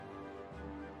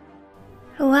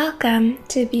Welcome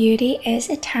to Beauty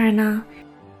is Eternal,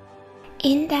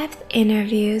 in-depth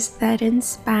interviews that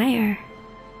inspire.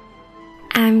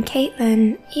 I'm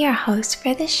Caitlin, your host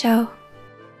for the show.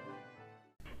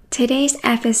 Today's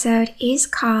episode is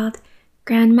called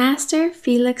Grandmaster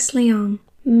Felix Leong,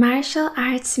 Martial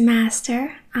Arts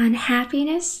Master on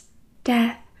Happiness,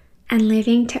 Death, and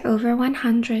Living to Over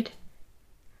 100.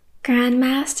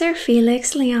 Grandmaster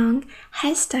Felix Leong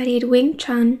has studied Wing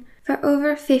Chun for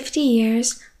over 50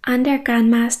 years under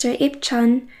Grandmaster Ip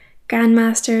Chun,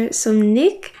 Grandmaster Sum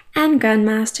Nik, and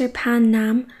Grandmaster Pan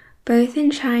Nam, both in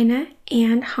China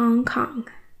and Hong Kong.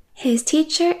 His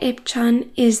teacher Ip Chun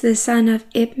is the son of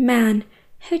Ip Man,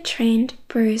 who trained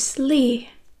Bruce Lee.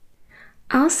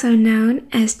 Also known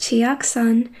as Chiok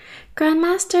Sun,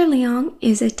 Grandmaster Leong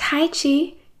is a Tai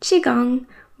Chi, Qigong,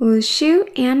 Wushu,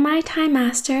 and Muay Thai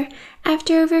master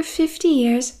after over 50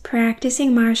 years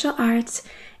practicing martial arts,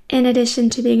 in addition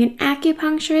to being an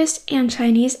acupuncturist and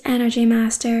Chinese energy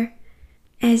master.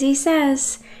 As he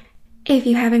says, if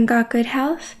you haven't got good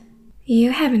health,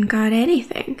 you haven't got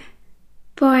anything.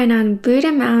 Born on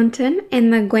Buddha Mountain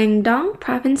in the Guangdong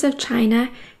province of China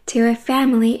to a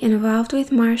family involved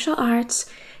with martial arts,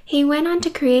 he went on to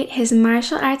create his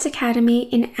martial arts academy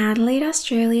in Adelaide,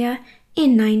 Australia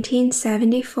in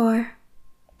 1974.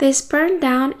 This burned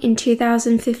down in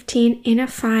 2015 in a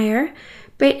fire,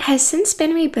 but has since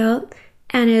been rebuilt,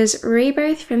 and his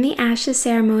rebirth from the ashes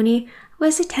ceremony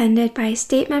was attended by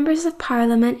state members of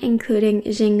parliament including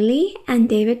Jing Li and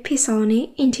David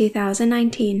Pisoni in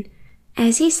 2019.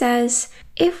 As he says,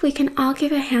 if we can all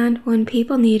give a hand when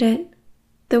people need it,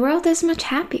 the world is much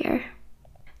happier.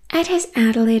 At his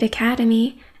Adelaide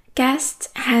Academy, guests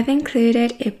have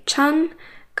included Ip Chun,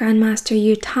 Grandmaster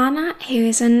Yutana, who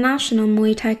is a national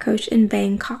Muay Thai coach in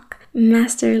Bangkok,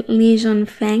 Master Li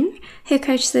Junfeng, who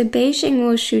coached the Beijing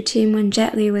Wushu team when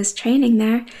Jet Li was training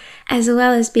there, as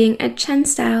well as being a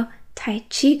Chen-style Tai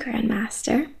Chi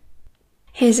Grandmaster.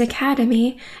 His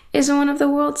academy is one of the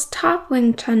world's top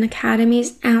Wing Chun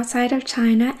academies outside of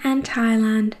China and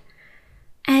Thailand.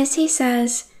 As he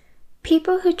says,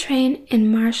 people who train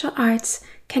in martial arts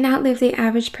can outlive the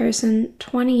average person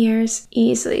 20 years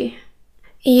easily.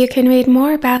 You can read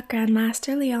more about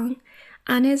Grandmaster Leong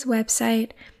on his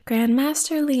website,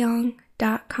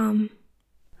 grandmasterleong.com.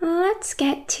 Let's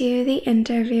get to the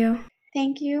interview.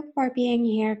 Thank you for being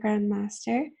here,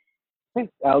 Grandmaster.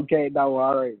 Okay, no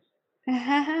worries. You're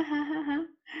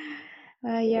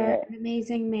an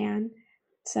amazing man,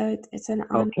 so it's an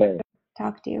honor to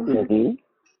talk to you. Mm-hmm.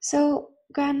 So,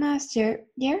 Grandmaster,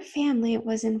 your family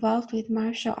was involved with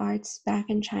martial arts back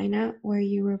in China where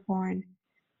you were born.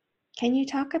 Can you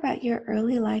talk about your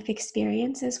early life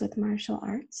experiences with martial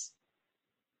arts?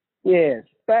 Yes,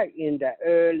 back in the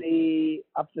early,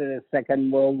 after the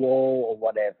Second World War or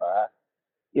whatever,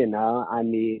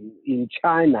 in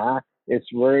China, it's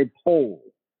very poor.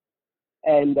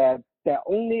 And the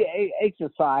only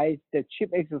exercise, the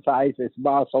cheap exercise is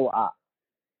martial art.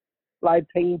 Like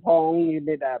ping pong, you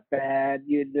need a bat,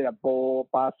 you need a ball,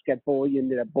 basketball, you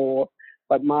need a ball.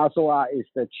 But martial art is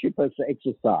the cheapest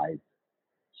exercise.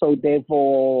 So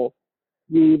therefore,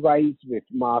 we raise with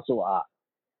martial art.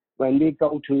 When we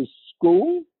go to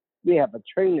school, we have a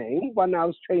training, 1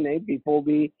 hour training before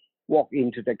we walk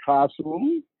into the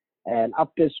classroom. And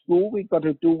after school, we got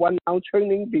to do 1 hour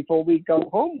training before we go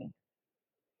home.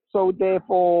 So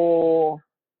therefore,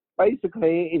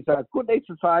 basically, it's a good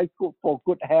exercise, good for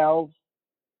good health.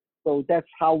 So that's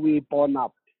how we born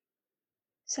up.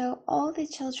 So all the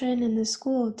children in the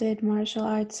school did martial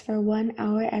arts for 1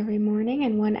 hour every morning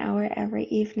and 1 hour every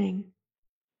evening.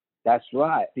 That's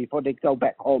right, before they go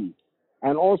back home.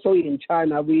 And also in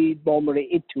China, we normally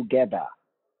eat together.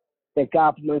 The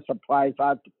government supplies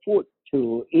us food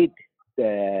to eat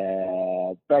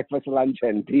the breakfast, lunch,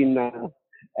 and dinner,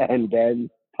 and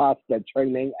then pass the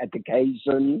training,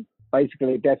 education.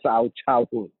 Basically, that's our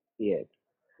childhood, yes.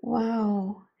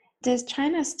 Wow. Does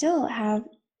China still have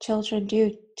children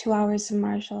do 2 hours of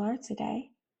martial arts a day?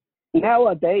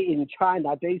 Nowadays in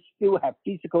China, they still have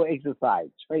physical exercise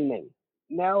training.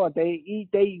 Nowadays,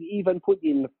 they even put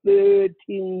in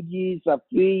 13 years of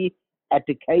free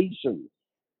education.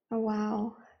 Oh,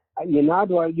 wow. In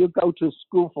other words, you go to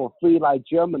school for free like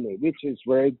Germany, which is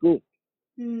very good.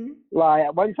 Mm-hmm.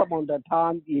 Like once upon a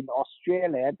time in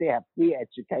Australia, they have free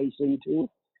education too.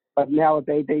 But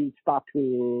nowadays, they start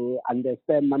to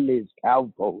understand money is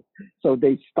powerful. So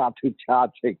they start to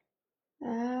charge it.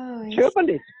 Oh,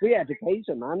 Germany is free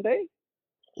education, aren't they?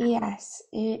 Yes,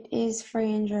 it is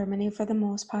free in Germany for the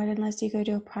most part, unless you go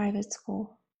to a private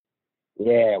school.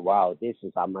 Yeah, wow, this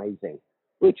is amazing,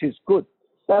 which is good.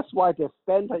 That's why the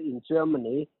standard in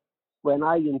Germany When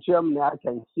I in Germany, I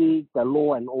can see the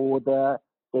law and order,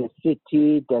 the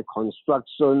city, the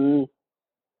construction,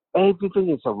 everything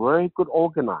is a very good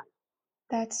organized.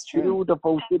 That's true.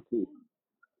 Beautiful city.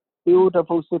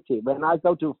 Beautiful city. When I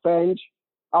go to French,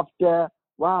 up there,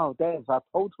 wow, that is a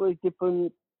totally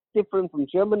different from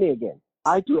Germany again.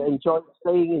 I do enjoy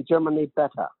staying in Germany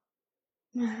better.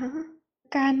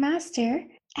 Grandmaster,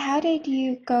 how did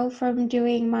you go from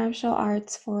doing martial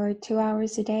arts for 2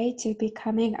 hours a day to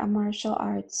becoming a martial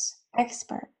arts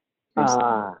expert?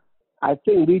 I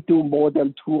think we do more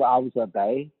than 2 hours a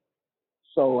day.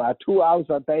 So 2 hours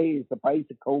a day is the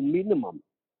basic minimum.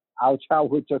 Our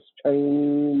childhood just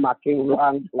train, mucking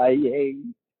around,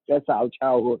 playing. That's our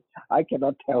childhood. I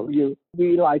cannot tell you.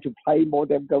 We like to play more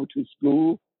than go to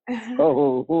school.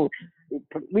 So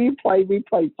we play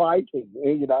fighting.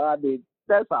 You know, I mean,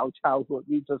 that's our childhood.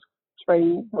 We just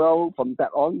train, grow from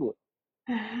that onward.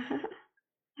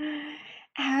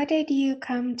 How did you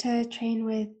come to train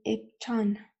with Ip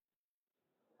Chun?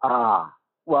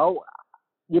 Well,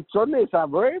 Yip Chun is a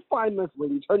very famous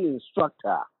Wing Chun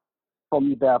instructor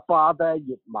from their father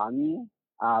Yip Man,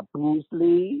 Bruce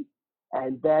Lee,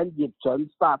 and then Yip Chun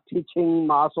start teaching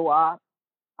martial art.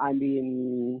 I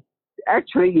mean,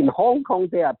 actually in Hong Kong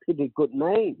they are pretty good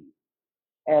names,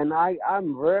 and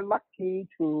I'm very lucky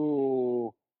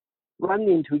to run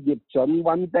into Yip Chun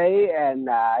one day, and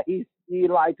he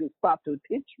like to start to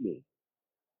teach me.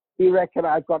 He reckon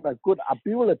I got a good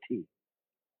ability,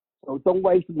 so don't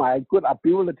waste my good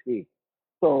ability.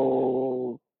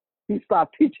 So he start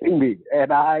teaching me,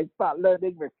 and I start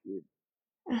learning with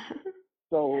him.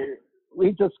 So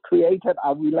we just created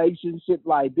a relationship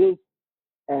like this.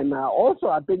 And also,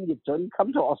 I've been with John,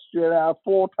 come to Australia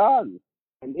 4 times.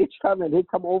 And each time when he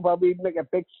come over, we make a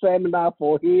big seminar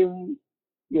for him.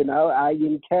 You know,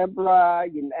 in Canberra,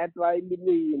 in Adelaide,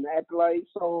 mainly in Adelaide.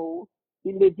 So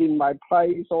he lived in my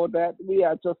place, all that. We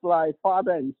are just like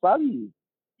father and son.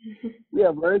 We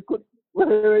are very good,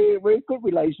 very good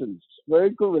relations. Very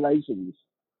good relations.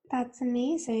 That's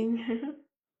amazing.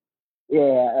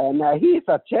 Yeah, and he's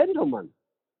a gentleman.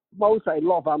 Most a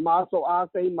lot of martial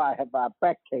arts, they might have a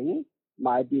backing,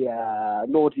 might be a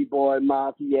naughty boy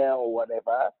mafia or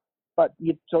whatever. But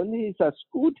Yip Chun is a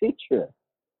school teacher.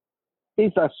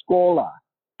 He's a scholar.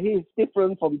 He's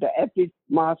different from the average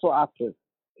martial artist.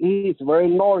 He is very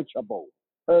knowledgeable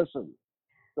person.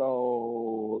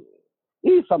 So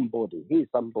he's somebody. He's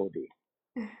somebody.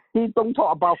 He don't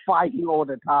talk about fighting all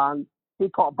the time. He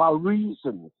talk about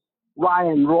reasons, right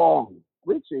and wrong,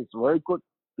 which is very good.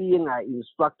 Being an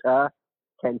instructor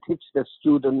can teach the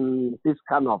student this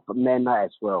kind of manner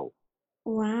as well.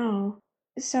 Wow.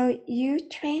 So you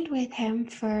trained with him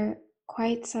for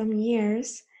quite some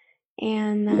years,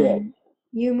 and Yes, then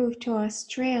you moved to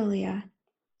Australia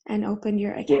and opened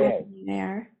your yes, academy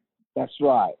there. that's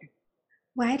right.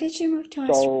 Why did you move to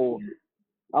So, Australia?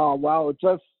 well,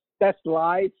 just that's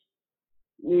life.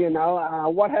 You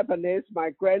know, what happened is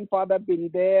my grandfather been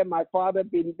there, my father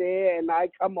been there, and I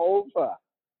come over.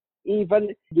 Even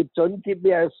Yip Chun give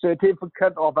me a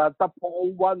certificate of a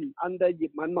 001 under Yip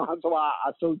Man Martial Art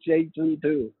Association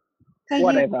too. So you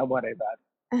Whatever.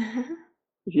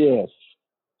 Yes.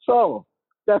 So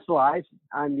that's life.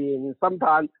 I mean,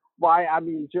 sometimes why I'm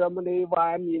in Germany,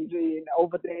 why I'm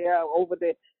over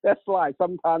there. That's life.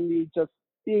 Sometimes we just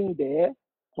being there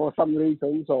for some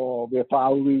reasons or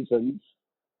without reasons.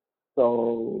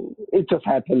 So it just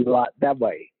happened like that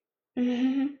way.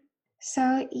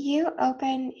 So you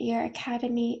opened your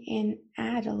academy in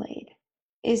Adelaide.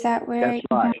 Is that where That's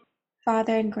your right.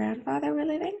 father and grandfather were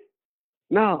living?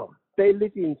 No, they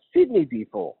lived in Sydney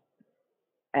before.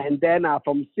 And then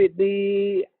from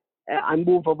Sydney, I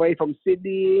moved away from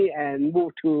Sydney and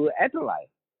moved to Adelaide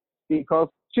because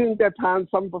during that time,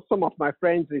 some of my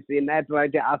friends is in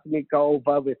Adelaide. They asked me to go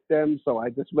over with them, so I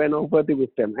just went over there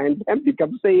with them and then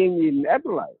become staying in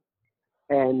Adelaide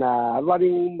and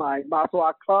running my martial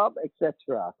art club,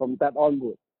 etc. From that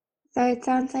onward. So it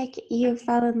sounds like you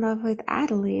fell in love with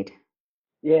Adelaide.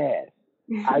 Yes,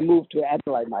 I moved to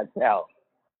Adelaide myself.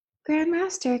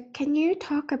 Grandmaster, can you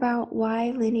talk about why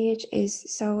lineage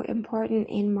is so important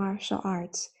in martial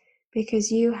arts?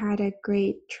 Because you had a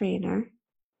great trainer.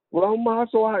 Well,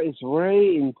 martial art is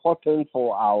very important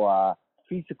for our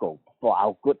physical, for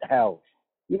our good health.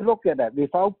 You look at it,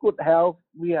 without good health,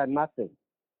 we are nothing.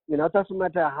 You know, it doesn't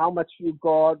matter how much you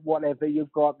got, whatever you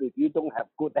got, if you don't have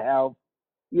good health,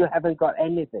 you haven't got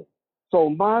anything. So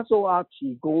martial art,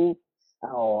 qigong,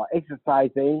 or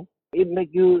exercising, it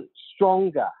makes you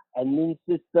stronger. Immune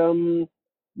system,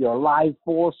 your life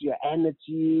force, your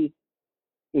energy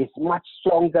is much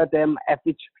stronger than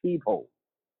average people.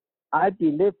 I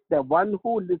believe the one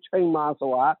who train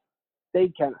martial art, they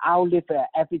can outlive the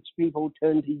average people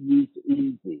 20 years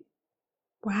easy.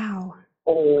 Wow.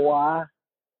 Or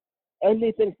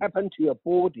anything happen to your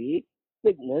body,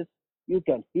 sickness, you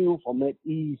can heal from it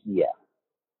easier.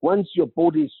 Once your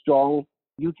body is strong,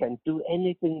 you can do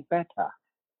anything better.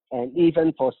 And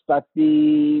even for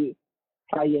study,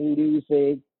 playing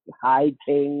music,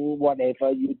 hiking,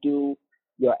 whatever you do,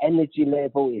 your energy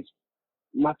level is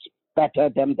much better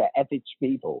than the average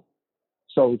people.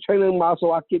 So training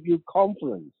martial art gives you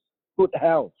confidence, good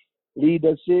health,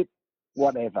 leadership,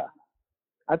 whatever.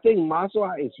 I think martial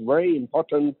art is very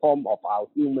important form of our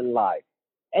human life.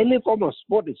 Any form of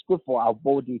sport is good for our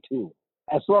body too.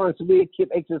 As long as we keep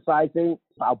exercising,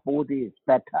 our body is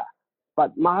better.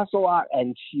 But martial art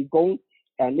and qigong,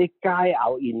 and it guide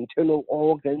our internal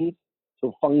organs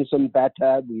to function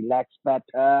better, relax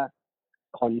better,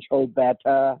 control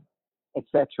better,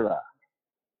 etc.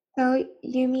 So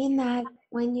you mean that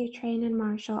when you train in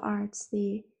martial arts,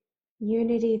 the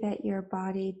unity that your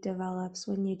body develops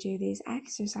when you do these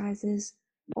exercises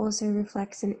also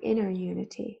reflects an inner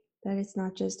unity, that it's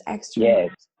not just external,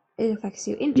 Yes, it affects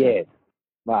you internally. yes.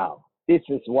 Wow, this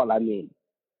is what I mean.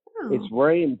 It's Oh.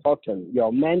 very important,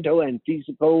 your mental and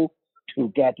physical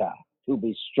together to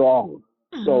be strong.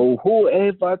 So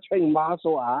whoever train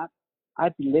martial art, I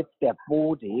believe their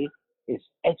body is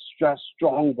extra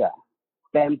stronger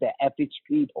than the average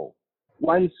people.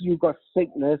 Once you got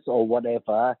sickness or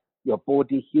whatever, your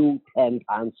body heals 10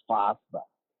 times faster.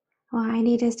 Well, I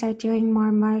need to start doing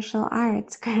more martial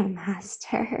arts,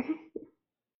 Grandmaster.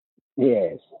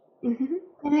 Yes, Can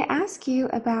I ask you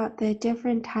about the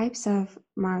different types of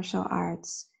martial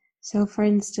arts? So, for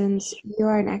instance, you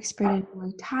are an expert in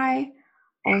Muay Thai,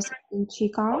 also in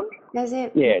Qigong. Does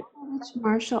it yes. matter which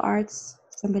martial arts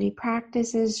somebody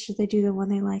practices? Should they do the one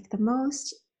they like the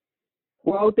most?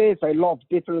 Well, there's a lot of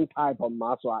different type of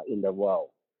martial art in the world.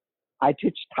 I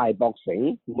teach Thai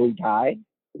boxing, Muay Thai,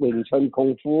 Wing Chun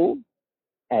Kung Fu,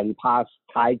 and past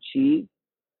Tai Chi.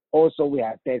 Also,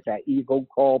 there's an eagle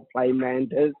called play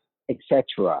mantis,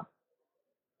 etc.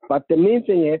 But the main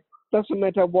thing is, doesn't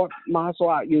matter what martial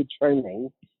art you're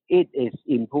training, it is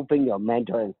improving your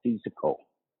mental and physical.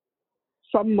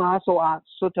 Some martial arts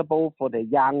suitable for the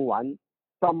young one,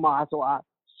 some martial arts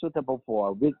suitable for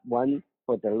a weak one,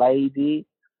 for the lady,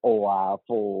 or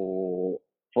for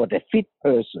the fit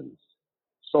persons.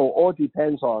 So all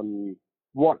depends on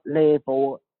what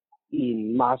level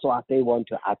in martial art they want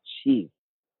to achieve.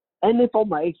 Any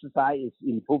form of exercise is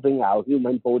improving our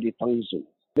human body function,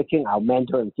 making our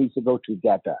mental and physical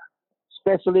together.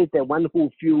 Especially the one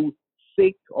who feel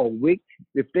sick or weak,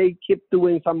 if they keep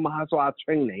doing some martial art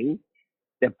training,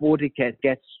 the body can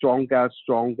get stronger,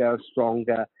 stronger,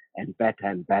 stronger, and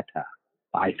better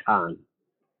by time.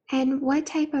 And what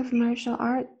type of martial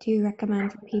art do you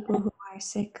recommend for people who are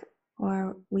sick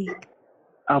or weak?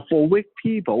 For weak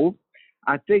people,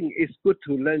 I think it's good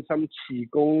to learn some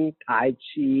Qigong, Tai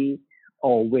Chi,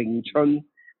 or Wing Chun,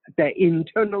 the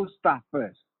internal stuff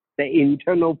first, the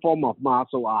internal form of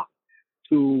martial art,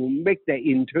 to make the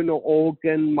internal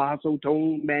organ, muscle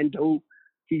tone, mental,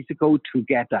 physical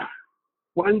together.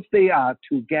 Once they are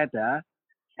together,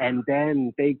 and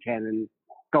then they can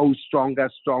go stronger,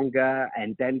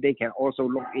 and then they can also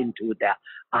look into the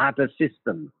other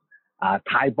systems.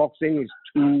 Thai boxing is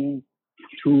too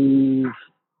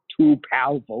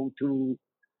powerful, too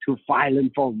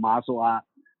violent for martial art.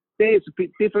 There's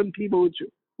different people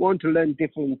want to learn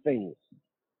different things.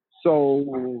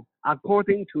 So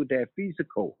according to their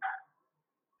physical,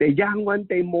 the young one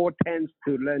they more tends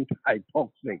to learn Thai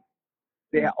boxing.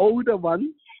 The older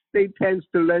one they tends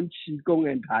to learn Qigong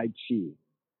and Tai Chi.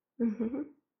 Mm-hmm.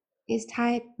 Is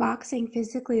Thai boxing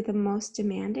physically the most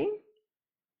demanding?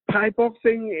 Thai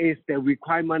boxing is the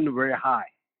requirement very high,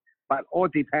 but all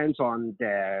depends on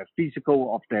the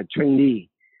physical of the trainee.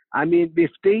 I mean,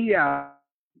 if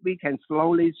we can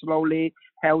slowly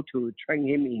help to train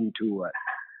him into it.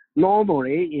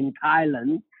 Normally in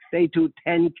Thailand, they do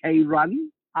 10K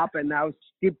run, up and out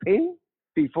skipping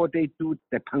before they do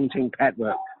the punching pad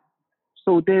work.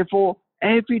 So therefore,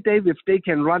 every day if they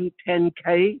can run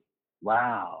 10K,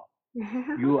 wow,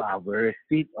 you are very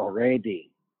fit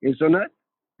already, isn't it?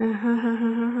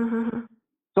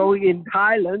 So in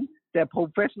Thailand, the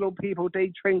professional people,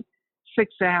 they train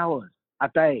 6 hours a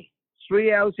day,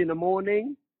 3 hours in the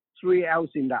morning, 3 hours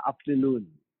in the afternoon.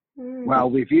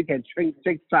 Well, if you can train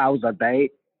 6 hours a day,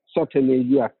 certainly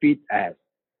you are fit as.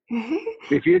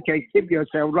 If you can keep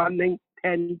yourself running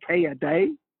 10K a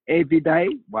day, every day,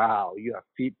 wow, you are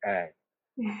fit as.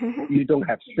 You don't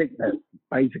have sickness,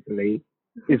 basically,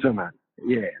 isn't it?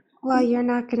 Yes. Well, you're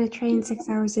not going to train 6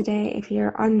 hours a day if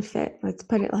you're unfit. Let's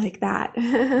put it like that.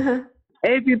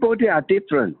 Everybody are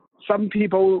different. Some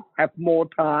people have more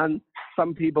time.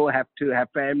 Some people have to have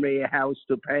family, house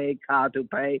to pay, car to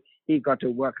pay. He got to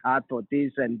work hard for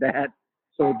this and that.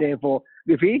 So therefore,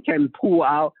 if he can pull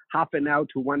out half an hour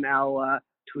to 1 hour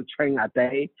to train a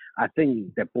day, I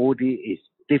think the body is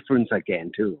different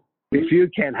again too. If you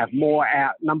can have more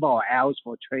number of hours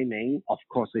for training, of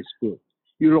course it's good.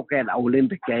 You look at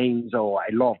Olympic Games or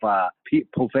a lot of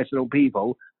professional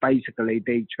people, basically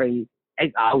they train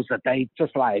 8 hours a day,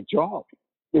 just like a job.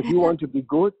 If you want to be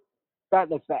good,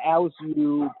 that is the hours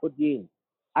you put in.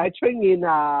 I train in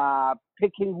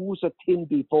Peking Wusu team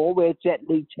before where Jet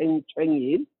Li train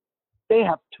in. They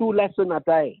have 2 lessons a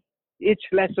day. Each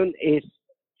lesson is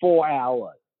 4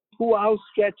 hours. 2 hours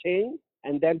stretching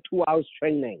and then 2 hours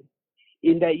training.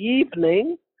 In the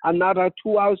evening, another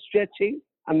 2 hours stretching,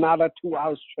 another 2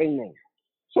 hours training.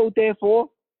 So therefore,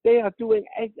 they are doing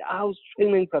 8 hours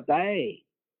training a day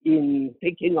in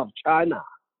Peking of China.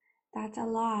 That's a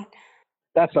lot.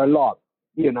 That's a lot.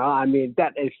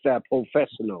 That is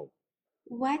professional.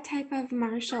 What type of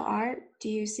martial art do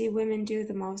you see women do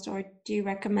the most, or do you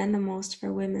recommend the most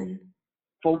for women?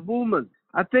 For women,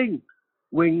 I think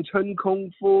Wing Chun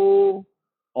Kung Fu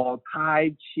or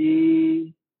Tai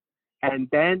Chi, and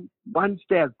then once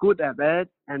they are good at it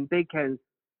and they can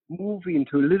move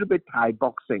into a little bit Thai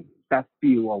boxing, that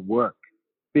field of work.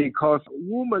 Because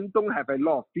women don't have a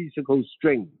lot of physical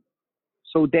strength.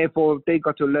 So therefore, they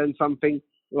got to learn something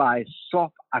like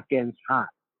soft against hard.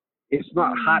 It's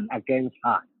not hard against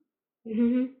hard.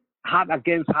 Mm-hmm. Hard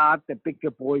against hard, the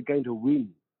bigger boy going to win.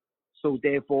 So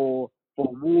therefore,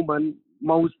 for women,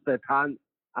 most of the time,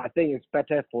 I think it's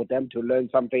better for them to learn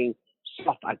something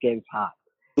soft against hard.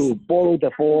 To follow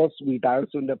the force without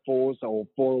the force, or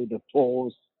follow the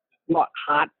force, not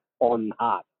hard on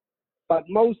hard. But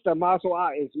most of the martial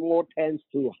art is more tends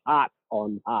to hard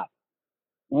on hard.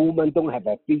 Women don't have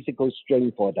a physical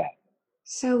strength for that.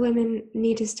 So women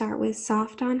need to start with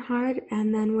soft on hard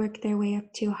and then work their way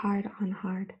up to hard on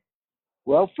hard.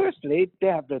 Well, firstly, they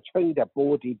have to train their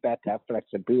body better,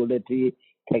 flexibility,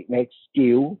 technique,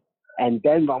 skill, and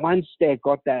then once they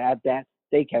got that,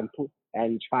 they can put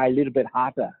and try a little bit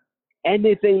harder.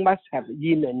 Anything must have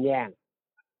yin and yang,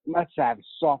 must have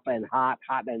soft and hard,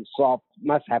 hard and soft,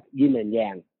 must have yin and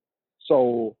yang.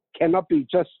 So cannot be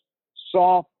just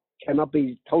soft, cannot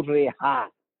be totally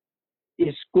hard.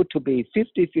 It's good to be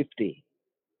 50-50.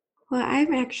 Well,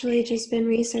 I've actually just been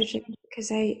researching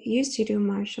because I used to do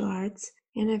martial arts,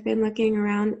 and I've been looking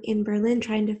around in Berlin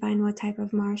trying to find what type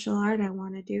of martial art I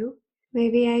want to do.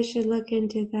 Maybe I should look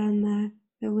into then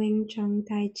the Wing Chun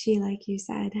Tai Chi, like you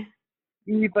said.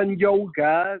 Even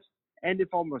yoga, any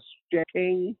form of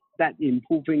stretching, that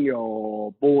improving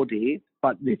your body.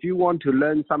 But if you want to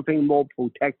learn something more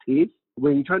protective,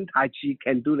 Wing Chun Tai Chi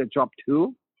can do the job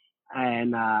too.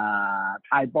 And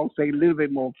Thai boxing a little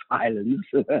bit more violence.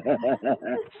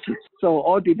 So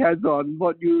all depends on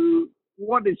what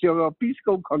is your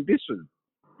physical condition.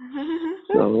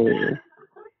 So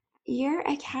Your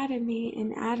academy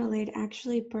in Adelaide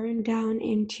actually burned down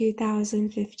in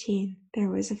 2015. There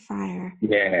was a fire.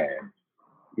 yeah.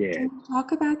 Can you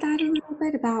talk about that a little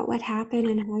bit, about what happened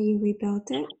and how you rebuilt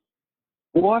it?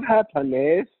 What happened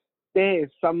is there is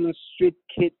some street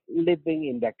kid living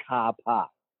in the car park.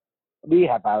 We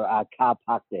have our car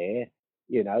park there,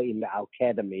 in the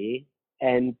academy.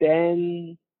 And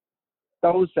then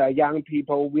those young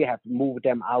people, we have moved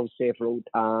them out several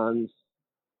times.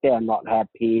 They are not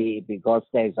happy because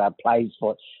there's a place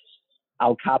for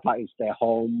our car park is their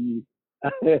home.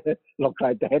 Look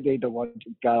like that, they don't want to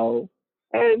go.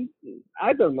 And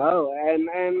I don't know. And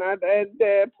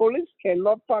the police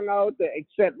cannot find out the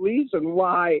exact reason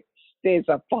why there's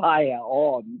a fire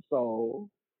on. So,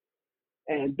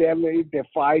 and then the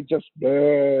fire just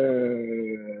burned,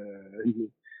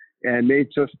 and they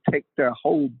just take the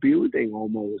whole building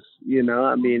almost.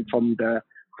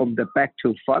 From the back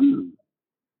to front.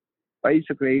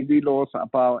 Basically, we lost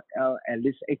about at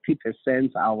least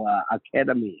 80% our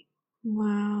academy.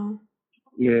 Wow.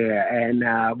 Yeah, and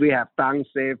we have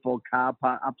downstairs for car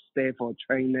park, upstairs for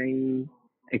training,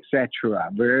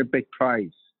 etc. Very big price.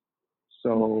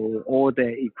 So all the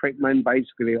equipment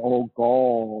basically all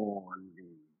gone.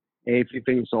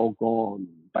 Everything's all gone.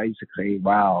 Basically,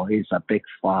 wow, it's a big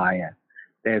fire.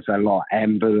 There's a lot of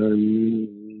ambulance,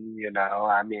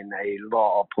 a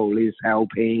lot of police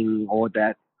helping, all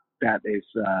that. That is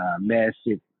a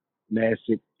massive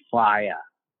fire.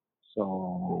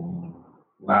 So,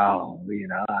 wow,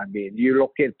 you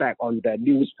look it back on the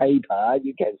newspaper,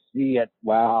 you can see it.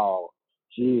 Wow,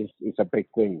 geez, it's a big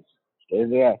thing.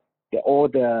 Yeah. all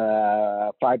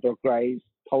the fiberglass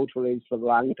totally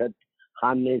surrounded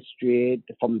Hanley Street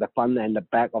from the front and the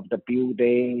back of the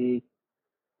building.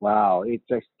 Wow, it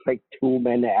just took too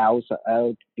many hours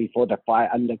out before the fire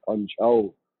under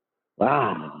control.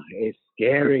 Wow, it's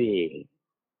scary.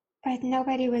 But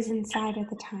nobody was inside at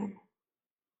the time.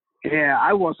 Yeah,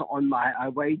 I was on my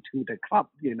way to the club,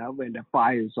 when the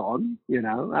fire is on,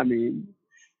 I mean,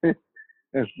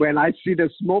 when I see the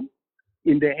smoke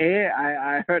in the air,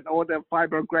 I heard all the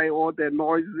fiberglass, all the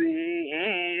noisy,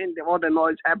 and all the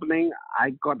noise happening. I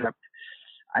got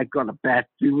a bad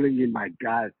feeling in my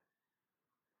gut.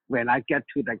 When I get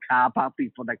to the car park,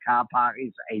 before the car park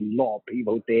is a lot of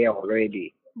people there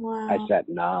already. Wow. I said,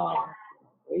 no,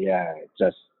 yeah,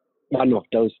 just one of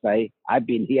those days. I've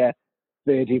been here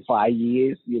 35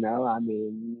 years, I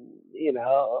mean,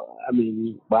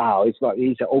 wow,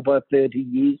 it's over 30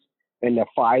 years when the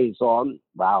fire is on.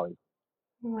 Wow.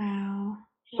 Wow.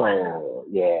 So,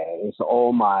 yeah, it's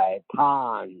all my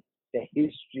past, the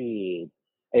history.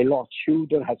 A lot of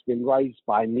children has been raised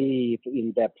by me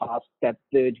in the past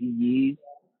 30 years,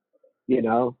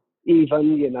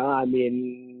 Even, I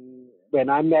mean, when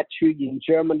I met you in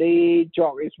Germany,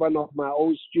 Jock is one of my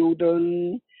old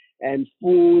students, and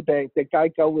Fu, the guy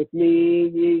go with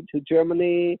me to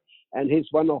Germany, and he's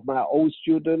one of my old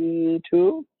students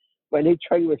too. When he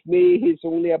trained with me, he's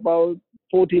only about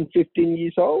 14, 15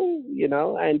 years old,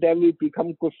 and then we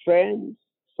become good friends,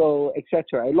 so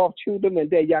etc. A lot of children, when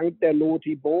they're young, they're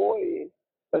naughty boys.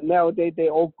 But now they're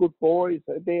all good boys.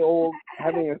 They all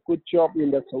having a good job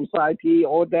in the society,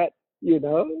 all that,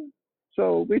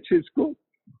 So, which is good.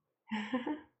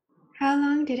 How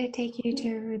long did it take you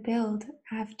to rebuild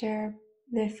after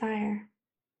the fire?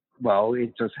 Well,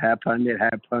 it just happened. It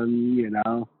happened,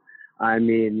 I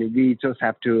mean, we just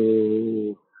have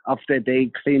to, after they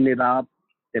clean it up,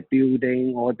 the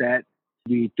building, all that,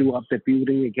 we do up the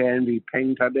building again. We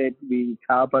painted it, we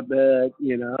carpeted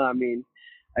it, I mean,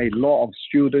 a lot of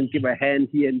students give a hand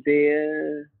here and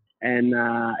there, and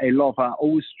a lot of our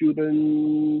old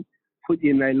students put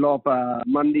in a lot of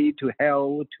money to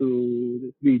help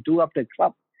to redo up the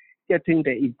club, getting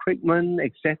the equipment,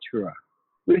 etc.,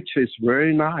 which is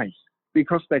very nice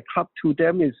because the club to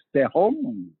them is their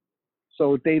home.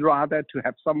 So they rather to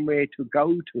have somewhere to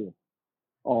go to.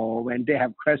 Or when they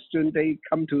have questions, they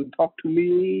come to talk to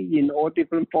me in all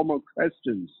different form of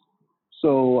questions.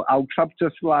 So our club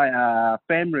just like a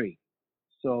family.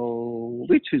 So,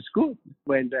 which is good.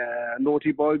 When the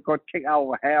naughty boy got kicked out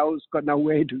of the house, got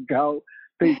nowhere to go,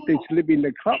 they sleep in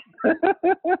the club.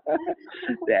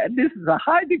 This is a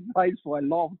hiding place for a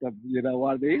lot of them, you know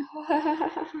what I mean?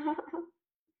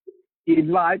 In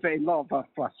life, a lot of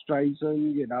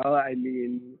frustration, I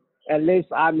mean, at least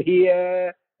I'm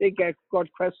here. They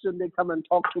got questions, they come and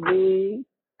talk to me,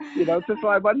 just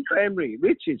like one family,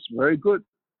 which is very good.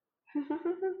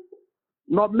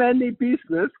 Not many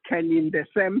business can in the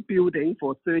same building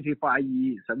for 35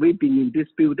 years. We've been in this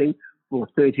building for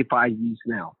 35 years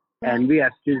now, and we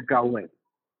are still going.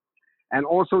 And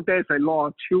also there's a lot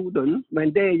of children,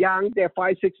 when they're young, they're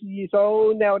 5, 6 years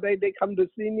old, now they come to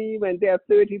see me when they're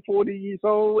 30, 40 years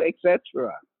old,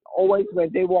 etc. Always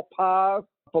when they walk past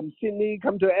from Sydney,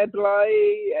 come to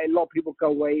Adelaide, a lot of people go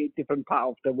away, different part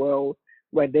of the world.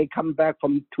 When they come back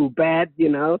from Tibet,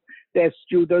 their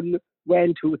students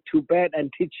went to Tibet and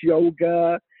teach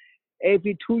yoga.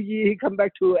 Every 2 years, he come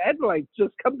back to Adelaide,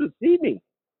 just come to see me.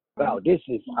 Wow, this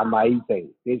is amazing.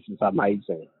 This is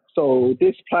amazing. So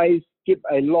this place give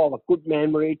a lot of good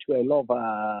memory to a lot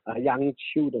of young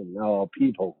children or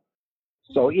people.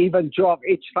 So even George,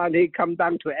 each time he come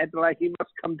down to Adelaide, he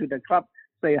must come to the club,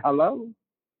 say hello.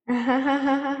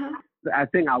 I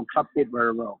think our club did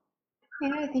very well.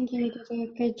 Yeah, I think you did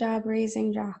a good job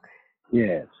raising Jock.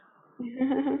 Yes.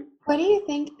 What do you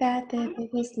think that the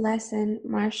biggest lesson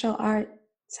martial arts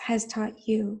has taught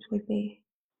you would be?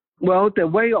 Well, the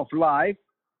way of life,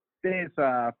 there's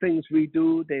things we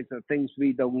do, there's things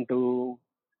we don't do,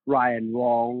 right and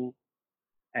wrong,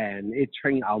 and it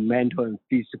trains our mental and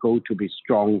physical to be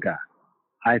stronger.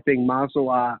 I think martial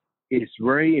art is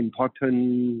very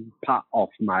important part of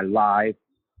my life,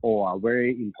 or a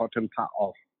very important part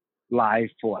of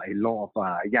life for a lot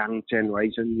of young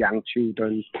generation, young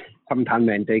children. Sometimes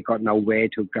when they got nowhere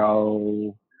to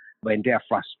go, when they have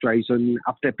frustration,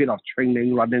 after a bit of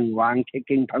training, running around,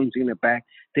 kicking, punching the back,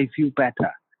 they feel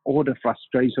better. All the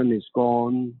frustration is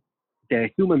gone. Their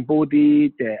human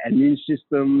body, their immune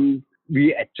system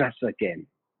readjust again.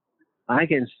 I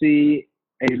can see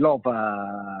a lot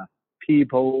of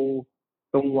people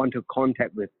don't want to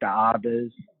contact with the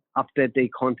others after they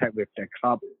contact with the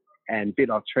club and bit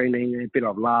of training, a bit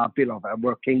of laugh, bit of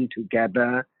working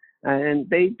together. and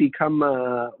they become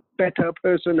a better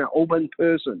person, an open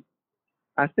person.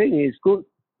 I think it's good.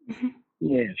 Mhm.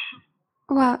 Yes,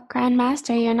 Well,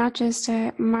 Grandmaster, you're not just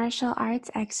a martial arts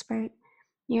expert,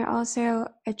 you're also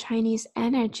a Chinese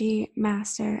energy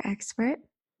master expert,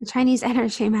 a Chinese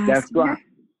energy that's master. right.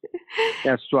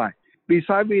 That's right.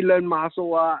 Besides we learn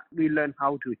martial art, we learn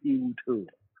how to heal too.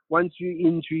 Once you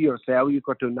injure yourself, you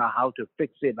got to know how to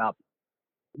fix it up.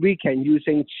 We can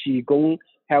using qigong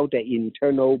help the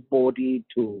internal body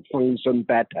to function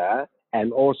better,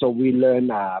 and also we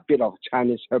learn a bit of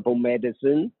Chinese herbal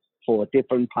medicine for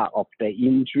different part of the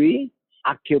injury,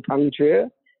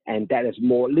 acupuncture, and that is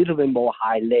more little bit more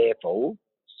high level.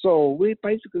 So we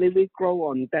grow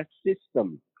on that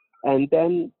system, and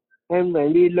then and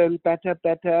when we learn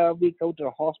better, we go to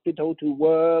the hospital to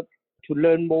work to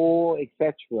learn more,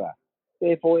 etc.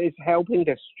 Therefore, it's helping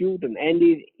the student.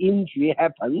 Any injury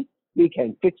happens, we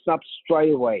can fix up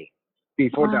straight away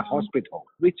before the Wow. hospital,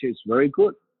 which is very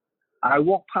good. I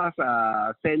walked past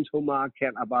a central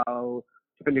market about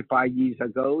 25 years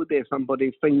ago. There's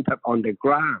somebody fainted on the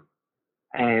ground,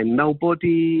 and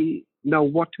nobody know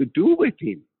what to do with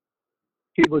him.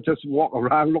 People just walk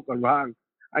around, look around.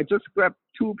 I just grabbed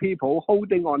two people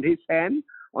holding on his hand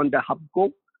on the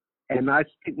hubguk, and I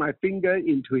stick my finger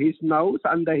into his nose,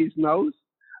 under his nose.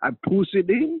 I push it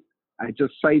in. I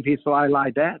just save his life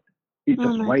like that. He Oh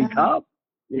just my wake God. up.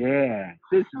 Yeah,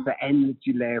 this is the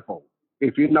energy level.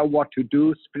 If you know what to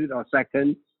do, split or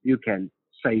second, you can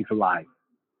save life.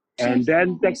 And Just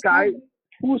then that guy understand.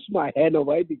 pushed my hand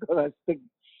away because I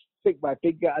stick my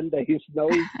finger under his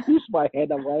nose, push my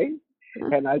hand away,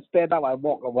 and I stand up, I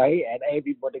walk away, and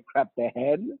everybody clap their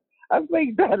hand. I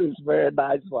think that is very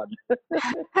nice one.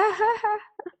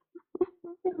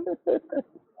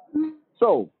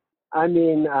 So, I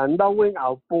mean, knowing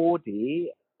our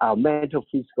body, our mental,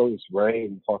 physical is very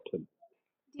important.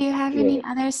 Do you have Yeah. any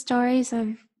other stories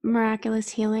of miraculous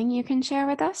healing you can share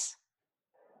with us?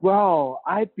 Well,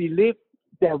 I believe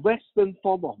the Western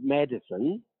form of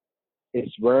medicine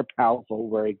is very powerful,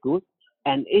 very good,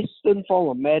 and Eastern form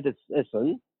of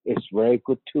medicine is very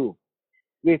good too.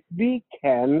 If we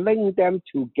can link them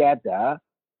together,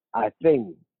 I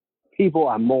think people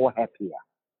are more happier.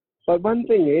 But one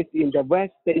thing is, in the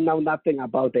West, they know nothing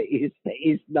about the East. The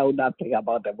East know nothing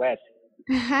about the West.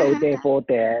 So therefore,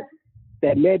 their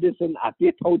medicine are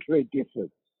totally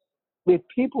different. When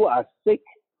people are sick,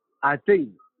 I think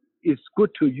it's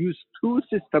good to use two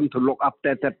systems to look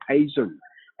after the patient,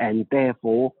 and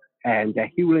therefore, and the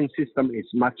healing system is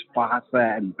much faster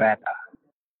and better.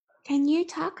 Can you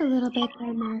talk a little bit,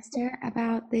 Grandmaster,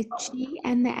 about the chi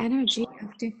and the energy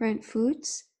of different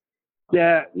foods?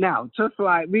 Yeah, now, just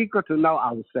like we got to know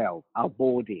ourselves, our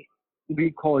body, we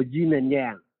call yin and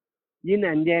yang. Yin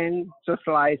and yang, just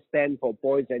like stand for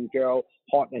boys and girls,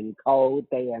 hot and cold,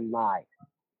 day and night.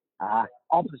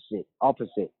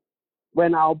 Opposite.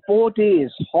 When our body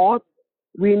is hot,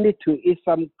 we need to eat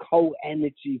some cold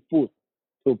energy food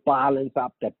to balance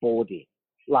up the body.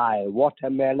 Like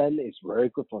watermelon is very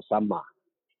good for summer.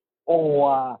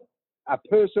 Or a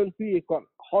person who got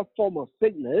hot form of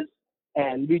sickness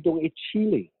and we don't eat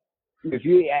chili. If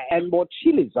you add more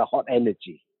chili, it's a hot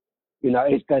energy.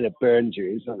 It's going to burn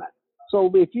you, isn't it?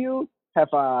 So if you have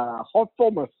a hot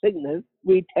form of sickness,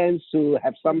 we tend to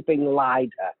have something lighter,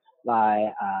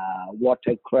 like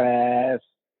watercress,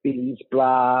 bean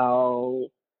sprout,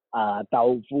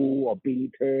 tofu or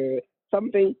bitter,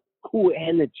 something cool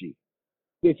energy.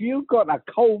 If you got a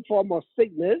cold form of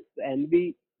sickness, and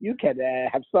you can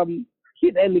have some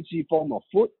heat energy form of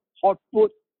food, hot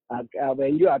food.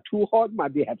 When you are too hot,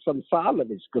 maybe have some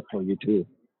salad is good for you too.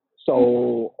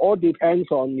 So all depends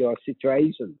on your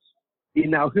situations.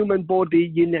 In our human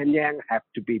body, yin and yang have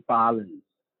to be balanced.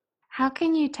 How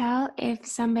can you tell if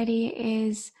somebody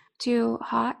is too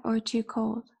hot or too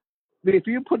cold? If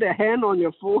you put a hand on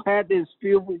your forehead,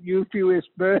 you feel it's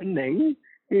burning.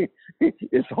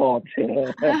 It's hot.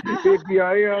 If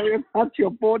you touch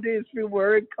your body, it feels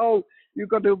very cold. You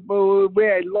got to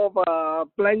wear a lot of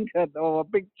blanket or a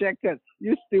big jacket.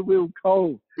 You still feel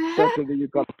cold. Certainly, you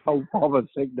got cold form of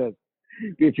sickness.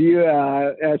 If you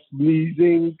are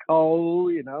sneezing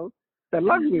cold, the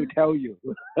lung will tell you.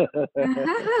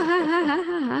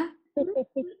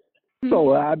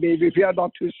 So, I mean, if you are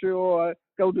not too sure,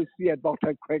 go to see a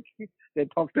doctor quick. The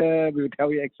doctor will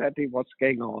tell you exactly what's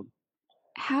going on.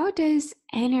 How does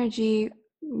energy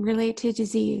relate to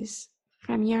disease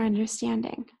from your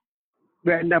understanding?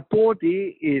 When the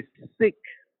body is sick,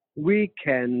 we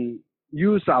can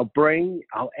use our brain,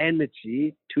 our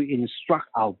energy to instruct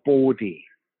our body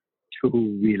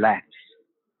to relax.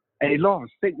 A lot of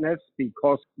sickness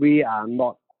because we are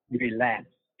not relaxed.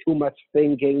 too much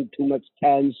thinking, too much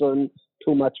tension,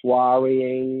 too much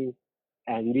worrying,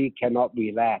 and we cannot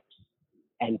relax,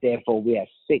 and therefore we are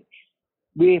sick.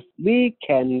 If we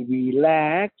can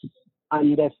relax,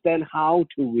 understand how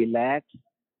to relax,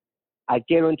 I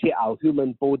guarantee our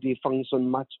human body function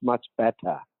much, much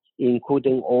better,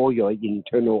 including all your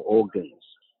internal organs.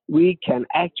 We can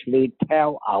actually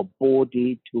tell our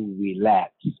body to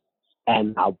relax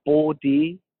and our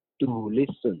body to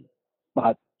listen.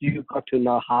 But you got to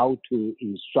know how to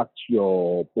instruct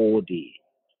your body.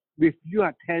 If you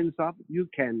are tense up, you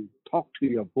can talk to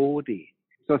your body.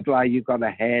 Just like you got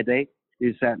a headache,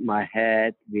 you said, my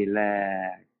head,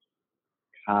 relax,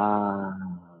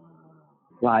 calm,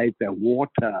 like the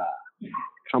water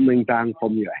coming down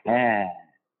from your head,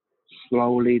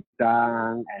 slowly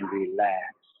down and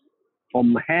relax.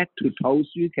 From head to toes,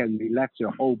 you can relax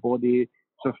your whole body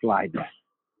just like that.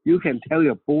 You can tell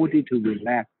your body to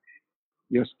relax.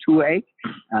 Your toothache,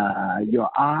 your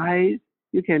eyes,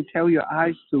 you can tell your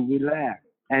eyes to relax.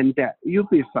 And you'll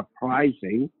be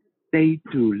surprising, they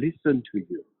do listen to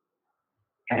you.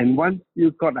 And once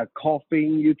you got a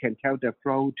coughing, you can tell the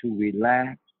throat to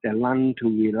relax, the lung to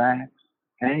relax.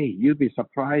 Hey, you'll be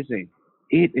surprising.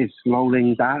 It is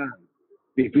slowing down.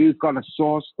 If you got a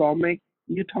sore stomach,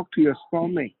 you talk to your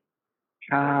stomach.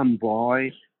 Calm,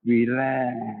 boy,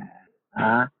 relax.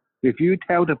 If you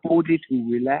tell the body to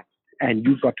relax, and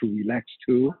you got to relax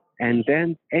too, and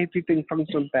then everything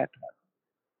functions better.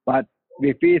 But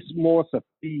if it's more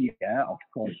severe, of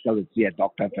course, go to see a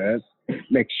doctor first.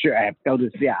 Make sure I go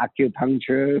to see an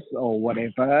acupuncturist or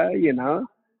whatever,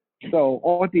 So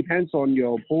all depends on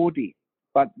your body.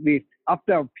 But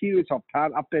after a period of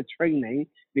time, after training,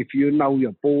 if you know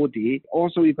your body,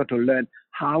 also you got to learn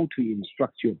how to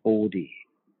instruct your body,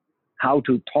 how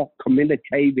to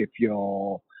communicate with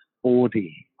your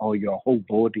body or your whole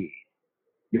body.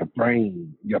 Your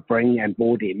brain and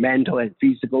body, mental and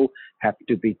physical, have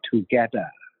to be together.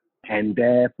 And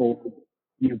therefore,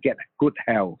 you get good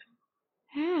health.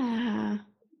 Yeah,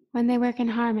 when they work in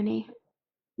harmony.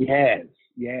 Yes.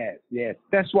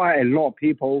 That's why a lot of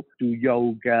people do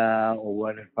yoga or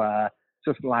whatever,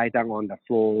 just lie down on the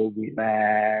floor,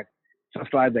 relax.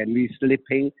 Just like when we're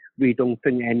sleeping, we don't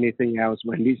think anything else.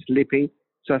 When we're sleeping,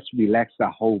 just relax the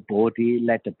whole body,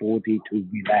 let the body to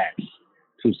relax,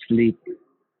 to sleep.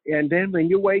 And then when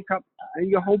you wake up,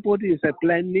 your whole body is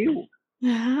brand new.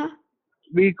 Uh-huh.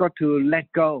 We got to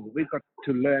let go. We got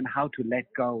to learn how to let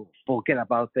go. Forget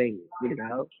about things,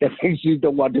 The things you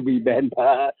don't want to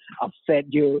remember, upset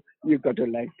you, you got to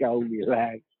let go,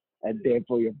 relax, and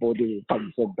therefore your body will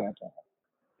function better.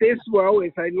 This world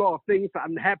is a lot of things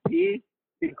unhappy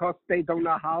because they don't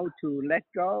know how to let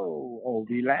go or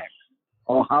relax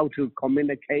or how to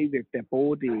communicate with their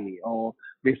body or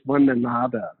with one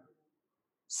another.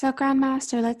 So,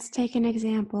 Grandmaster, let's take an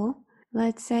example.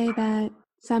 Let's say that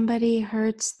somebody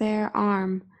hurts their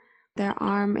arm. Their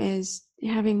arm is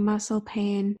having muscle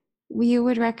pain. You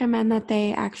would recommend that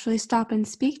they actually stop and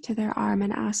speak to their arm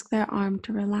and ask their arm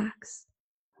to relax.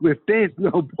 If there's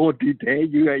no body there,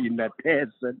 you are in a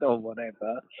desert or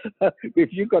whatever.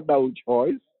 If you got no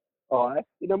choice, all right.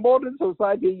 In a modern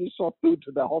society, you sort through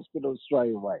to the hospital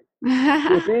straight away.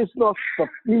 If it's not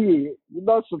severe,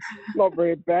 not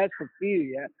very bad,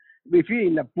 severe, if you're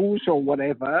in the bush or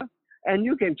whatever, and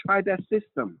you can try that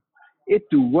system, it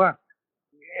do work.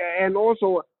 And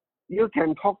also, you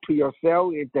can talk to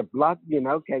yourself if the blood,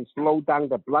 can slow down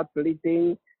the blood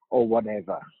bleeding or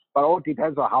whatever. But all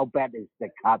depends on how bad is the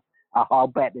cut, or how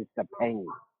bad is the pain.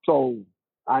 So,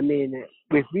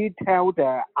 if we tell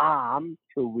the arm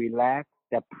to relax,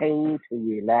 the pain to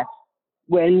relax,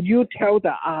 when you tell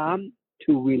the arm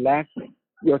to relax,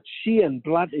 your qi and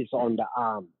blood is on the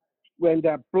arm. When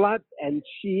the blood and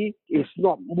qi is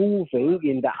not moving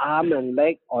in the arm and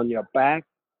leg on your back,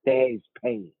 there is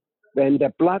pain. When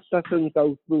the blood doesn't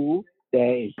go through,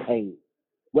 there is pain.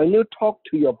 When you talk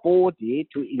to your body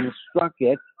to instruct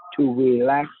it to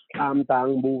relax, calm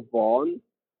down, move on,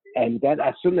 and then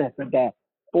as soon as the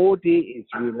body is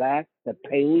relaxed, the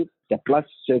pain, the blood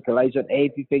circulation,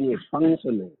 everything is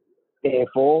functioning.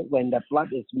 Therefore, when the blood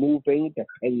is moving, the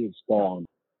pain is gone.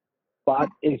 But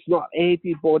it's not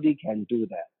everybody can do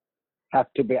that. Have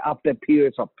to be after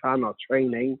periods of time of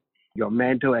training, your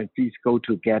mental and physical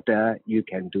together, you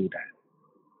can do that.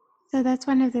 So that's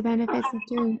one of the benefits of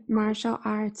doing martial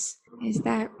arts, is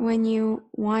that when you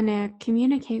want to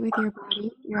communicate with your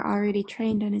body, you're already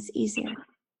trained and it's easier.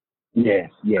 Yes.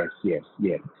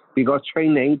 Because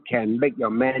training can make your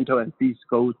mental and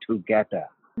physical together.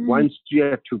 Once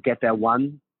you're together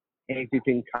one,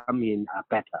 everything come in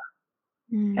better.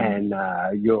 and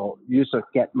you should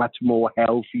get much more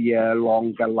healthier,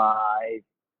 longer life,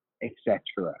 etc.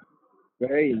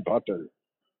 Very important.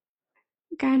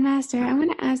 Grandmaster, I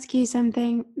want to ask you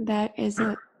something that is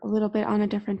a little bit on a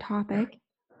different topic.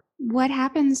 What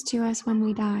happens to us when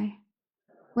we die?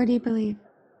 What do you believe?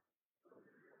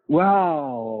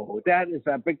 Wow, that is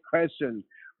a big question.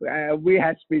 We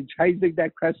have been chasing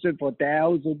that question for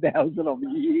thousands of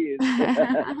years.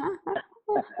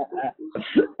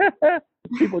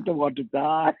 People don't want to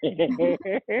die.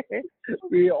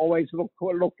 We always look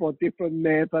for different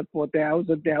methods for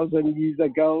thousand years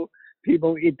ago.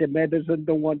 People in the medicine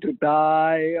don't want to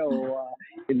die, or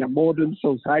in the modern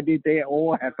society, they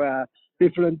all have a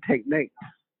different technique.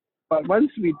 But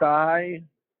once we die,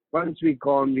 once we're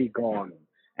gone, we're gone.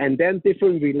 And then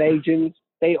different religions,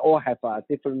 they all have a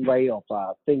different way of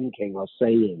thinking or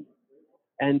saying.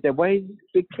 And the way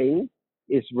speaking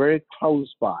is very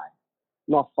close by,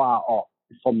 not far off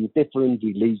from different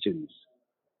religions.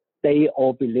 They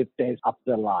all believe there's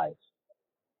afterlife.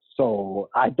 So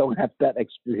I don't have that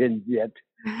experience yet.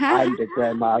 I'm the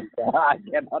grandmaster. I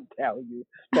cannot tell you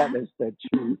that is the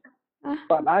truth.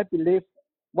 But I believe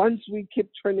once we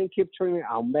keep training,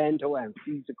 our mental and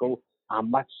physical are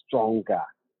much stronger.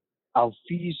 Our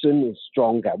vision is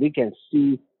stronger. We can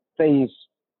see things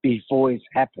before it's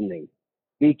happening.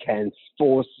 We can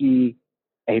foresee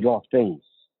a lot of things.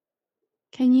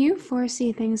 Can you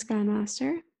foresee things,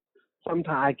 Grandmaster?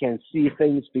 Sometimes I can see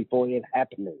things before it's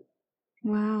happening.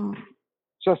 Wow.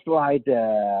 Just like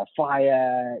the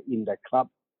fire in the club,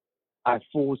 I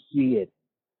foresee it,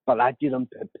 but I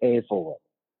didn't prepare for it.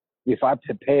 If I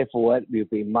prepare for it, it will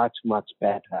be much, much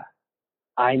better.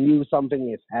 I knew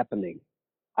something is happening.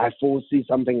 I foresee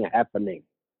something happening.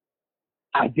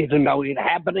 I didn't know it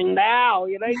happening now.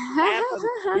 It happened.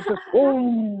 It's just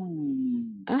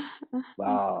boom.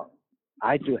 Wow.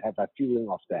 I do have a feeling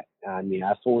of that. I mean,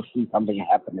 I foresee something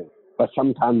happening, but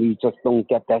sometimes we just don't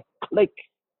get that click.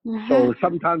 So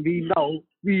sometimes we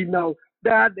know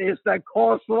that is the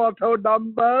course lotto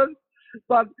number,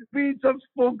 but we just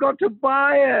forgot to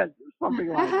buy it. Something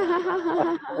like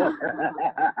that.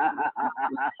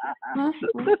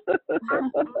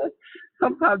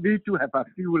 Sometimes we do have a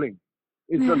feeling,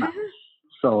 isn't it?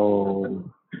 So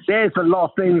there's a lot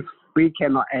of things we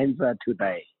cannot answer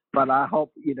today. But I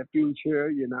hope in the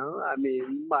future,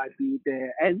 might be the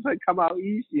answer come out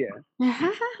easier.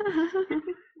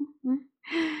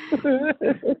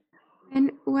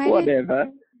 And whatever.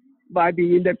 Might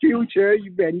be in the future,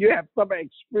 when you have some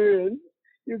experience,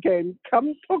 you can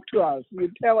come talk to us. You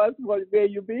tell us where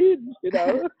you've been,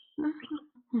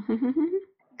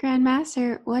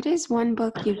 Grandmaster, what is one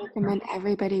book you recommend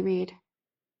everybody read?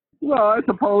 Well, I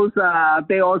suppose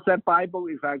they all said Bible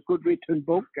is a good written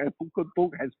book. A good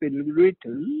book has been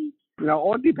written.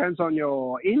 All depends on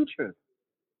your interest.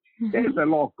 There's a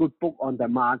lot of good book on the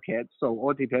market, so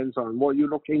all depends on what you're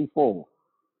looking for.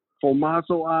 For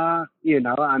martial art,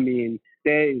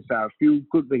 there is a few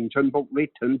good Wing Chun books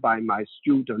written by my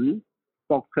student,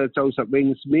 Dr. Joseph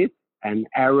Wing Smith and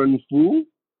Aaron Fu.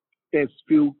 There's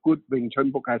few good Wing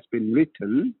Chun book has been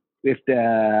written. If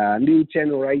the new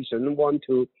generation want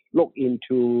to look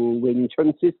into Wing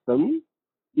Chun system,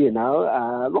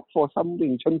 look for some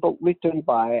Wing Chun book written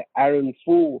by Aaron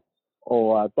Fu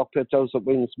or Dr. Joseph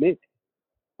Wing Smith.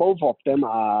 Both of them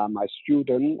are my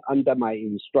student. Under my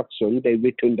instruction, they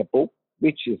written the book,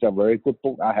 which is a very good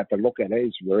book. I have to look at it.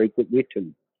 It's very good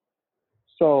written.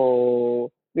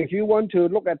 So if you want to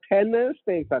look at tennis,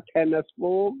 there's a tennis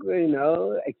book,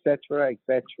 etc.,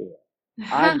 etc.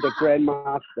 I'm the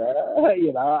grandmaster,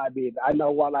 I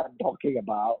know what I'm talking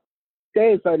about.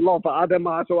 There's a lot of other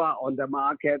martial art on the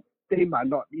market. They might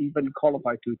not even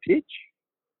qualify to teach.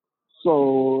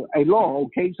 So a lot of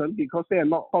occasions, because they are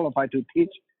not qualified to teach,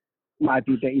 might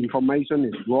be the information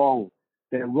is wrong.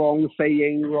 The wrong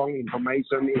saying, wrong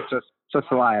information is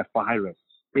just like a virus.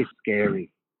 It's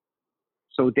scary.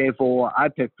 So therefore, I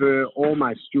prefer all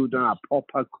my students are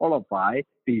proper qualified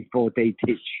before they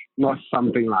teach, not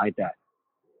something like that.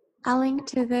 I'll link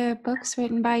to the books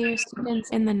written by your students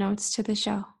in the notes to the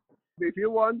show. If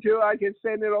you want to, I can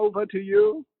send it over to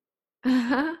you.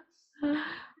 Are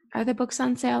the books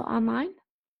on sale online?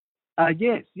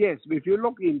 Yes. If you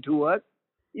look into it,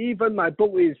 even my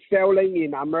book is selling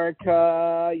in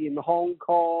America, in Hong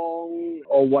Kong,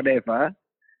 or whatever.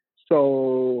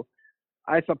 So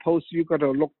I suppose you got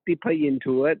to look deeper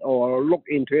into it or look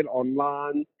into it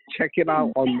online. Check it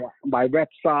out on my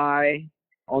website.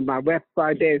 On my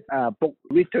website, there's a book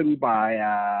written by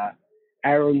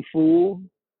Aaron Fu.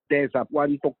 There's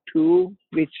one book too,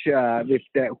 which with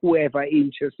whoever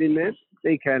interested in it,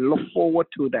 they can look forward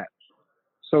to that.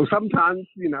 So sometimes,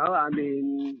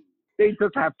 they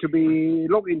just have to be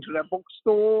look into the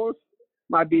bookstores.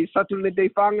 Might be suddenly they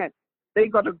found it. They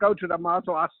got to go to the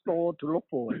martial arts store to look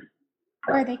for it.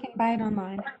 Or they can buy it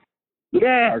online.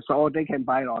 Yes, or they can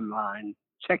buy it online.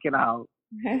 Check it out.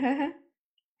 I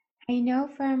know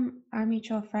from our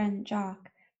mutual friend Jock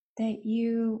that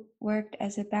you worked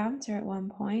as a bouncer at one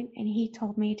point, and he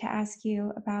told me to ask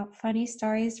you about funny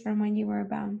stories from when you were a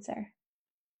bouncer.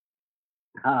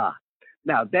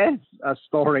 Now, there's a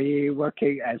story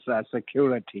working as a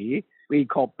security. We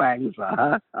call banks.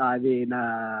 Not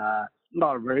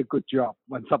a very good job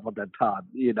once upon a time.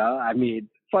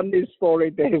 Funny story,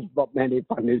 there's not many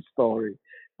funny stories.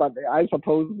 But I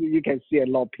suppose you can see a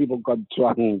lot of people got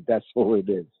drunk. That's all it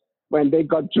is. When they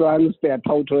got drunk, they're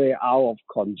totally out of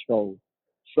control.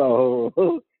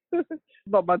 So,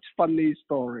 not much funny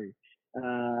story.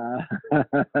 The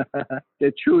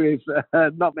truth is,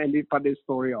 not many funny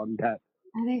story on that.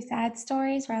 Are they sad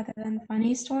stories rather than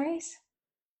funny stories?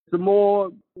 It's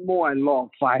more and more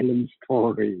violent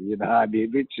story,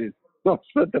 which is not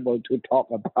suitable to talk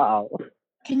about.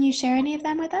 Can you share any of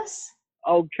them with us?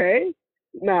 Okay.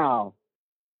 Now,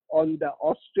 on the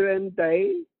Austrian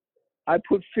day, I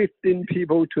put 15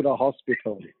 people to the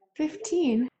hospital.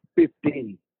 15?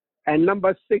 15. And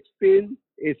number 16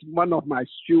 is one of my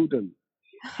students.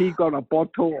 He got a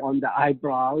bottle on the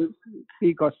eyebrows.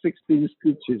 He got 16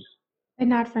 stitches. But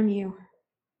not from you.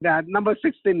 That number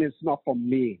 16 is not from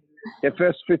me. The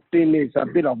first 15 is a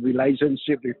bit of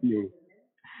relationship with me.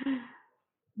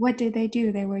 What did they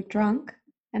do? They were drunk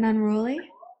and unruly?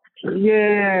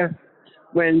 Yeah.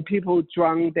 When people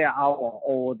drunk, they're out of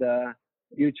order.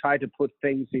 You try to put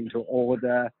things into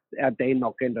order, they're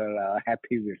not going to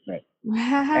happy with it.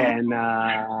 And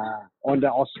on the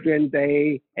Austrian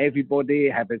day, everybody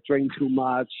have a drink too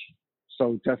much,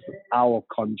 so just out of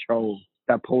control.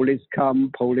 The police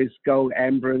come, police go,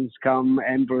 ambulance come,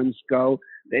 ambulance go.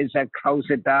 They said, close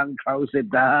it down.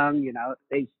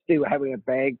 They still having a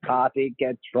big party,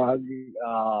 get drunk.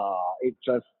 It's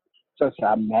just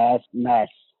a mess.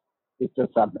 It's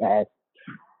just a mess.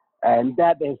 And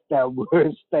that is the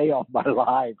worst day of my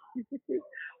life.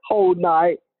 Whole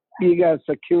night, being a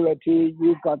security,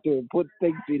 you got to put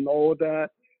things in order,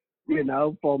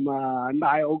 from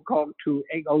 9 o'clock to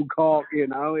 8 o'clock,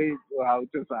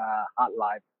 just a hard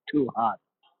life, too hard.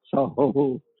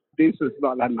 So this is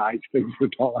not a nice thing to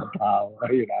talk about,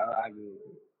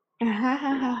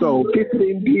 So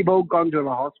 15 people gone to the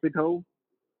hospital.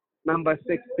 Number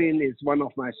 16 is one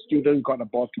of my students got a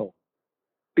bottle.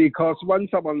 Because once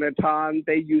upon a time,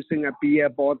 they using a beer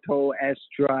bottle as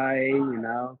dry,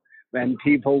 When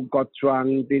people got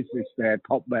drunk, this is their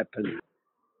top weapon.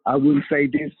 I wouldn't say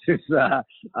this is a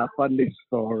funny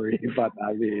story, but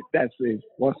that's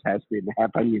what has been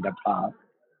happening in the past.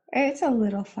 It's a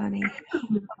little funny.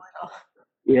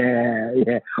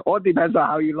 Yeah. All depends on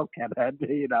how you look at it,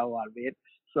 you know what I mean?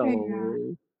 So,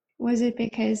 Yeah. Was it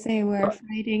because they were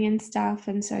fighting and stuff,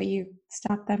 and so you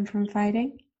stopped them from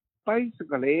fighting?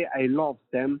 basically, a lot of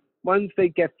them, once they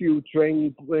get few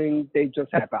drink, they just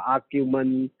have an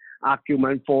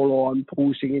argument follow on,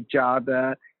 pushing each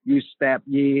other. You step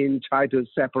in, try to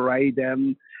separate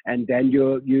them, and then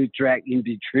you drag in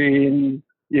between.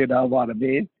 You know what I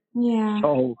mean? Yeah.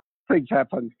 So things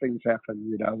happen.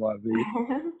 You know what I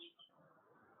mean?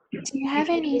 Do you have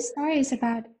any stories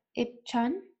about Ip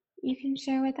Chun you can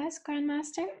share with us,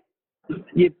 Grandmaster?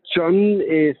 Yip Chun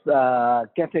is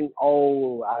getting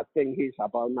old. I think he's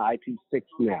about 96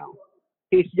 now.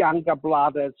 His younger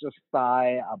brother just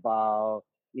died about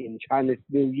in Chinese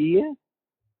New Year.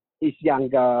 His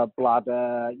younger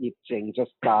brother Yip Jing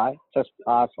just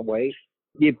passed away.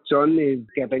 Yip Chun is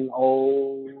getting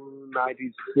old,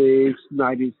 96,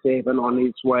 97, on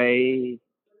his way,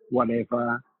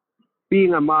 whatever.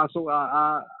 Being a martial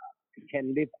art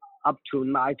can live up to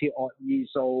 90 odd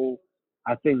years old.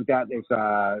 I think that is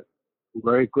a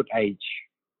very good age.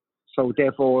 So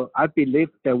therefore, I believe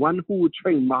the one who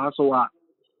train martial art,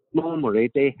 normally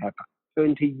they have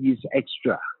 20 years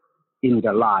extra in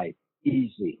their life,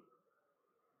 easy.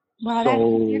 Well, that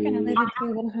means you're going to live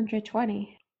until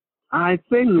 120. I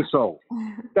think so.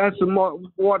 That's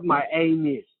what my aim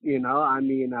is,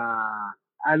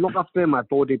 I look after my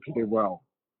body pretty well.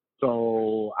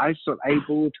 So I should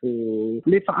able to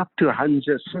live up to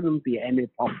 100, shouldn't be any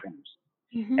problems.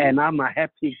 Mm-hmm. And I'm a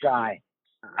happy guy.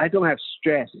 I don't have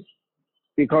stress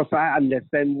because I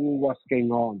understand what's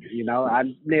going on.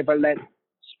 I never let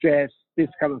stress, this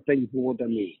kind of thing bother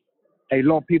me. A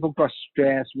lot of people got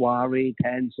stress, worry,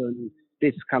 tension.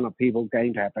 This kind of people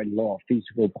going to have a lot of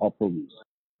physical problems.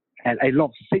 And a lot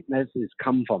of sicknesses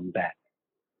come from that,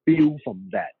 feel from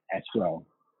that as well.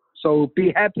 So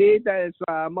be happy. That is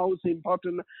most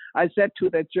important. I said to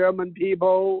the German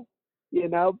people,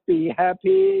 be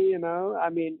happy. I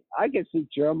mean, I can see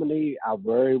Germany are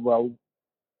very well,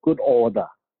 good order,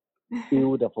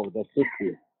 beautiful, the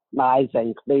city, nice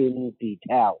and clean,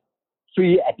 detailed.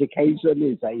 Free education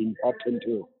is important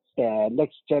too. The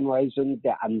next generation,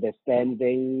 the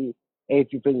understanding,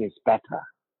 everything is better.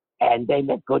 And they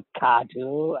make good car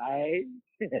too, right?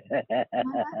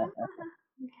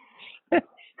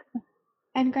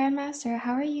 And Grandmaster,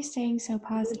 how are you staying so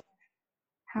positive?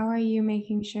 How are you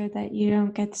making sure that you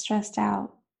don't get stressed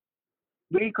out?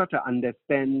 We got to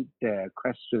understand the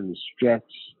question stretch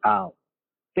out.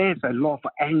 There's a lot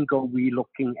of angle we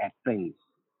looking at things.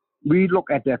 We look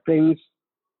at the things,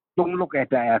 don't look at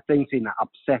the things in an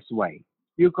obsessed way.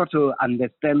 You got to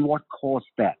understand what caused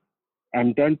that.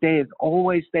 And then there's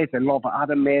a lot of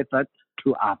other methods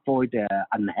to avoid the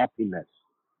unhappiness.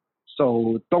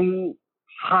 So don't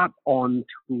hard on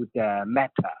to the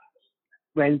matter.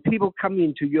 When people come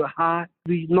into your heart,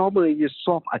 we normally you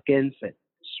soft against it,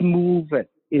 smooth it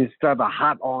instead of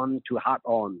hard on to hard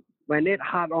on. When it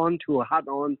hard on to hard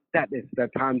on, that is the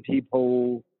time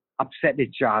people upset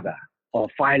each other or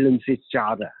violence each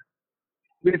other.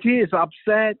 If he is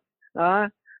upset,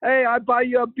 hey, I buy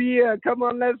you a beer. Come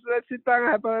on, let's sit down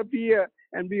and have a beer,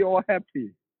 and be all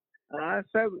happy.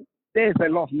 So there's a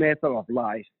lot of method of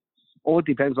life. All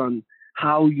depends on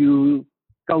how you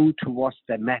go towards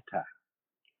the matter.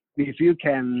 If you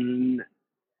can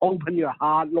open your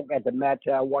heart, look at the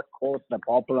matter, what caused the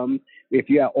problem. If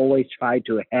you are always trying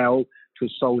to help to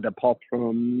solve the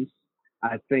problems,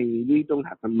 I think we don't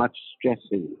have much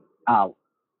stressing out.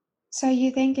 So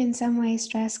you think in some way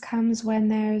stress comes when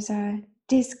there's a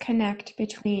disconnect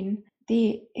between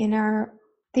the inner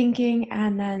thinking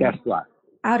and then That's right.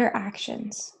 outer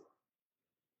actions.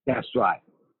 That's right.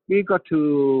 We got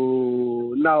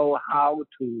to know how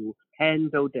to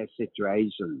handle the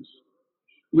situations,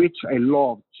 which a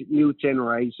lot of new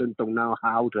generation don't know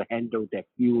how to handle their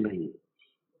feeling,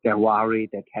 their worry,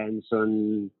 their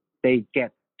tension. They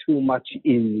get too much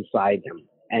inside them,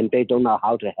 and they don't know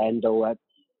how to handle it.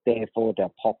 Therefore, the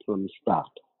problems start.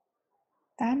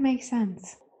 That makes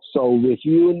sense. So if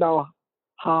you know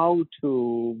how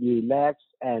to relax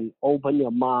and open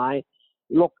your mind,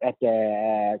 look at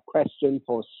the question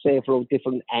for several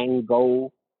different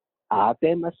angles,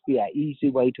 there must be an easy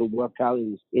way to work out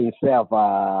instead of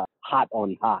heart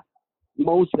on heart.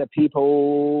 Most of the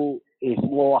people is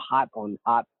more heart on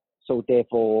heart, so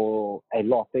therefore a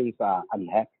lot of things are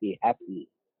unhappy, happy,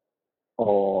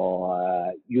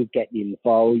 or you get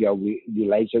involved, your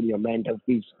relation, your mental,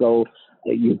 physical,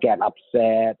 you get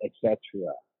upset, etc.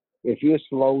 If you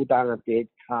slow down a bit,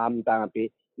 calm down a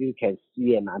bit, you can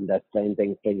see and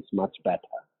understanding things much better.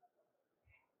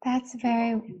 That's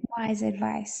very wise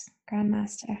advice,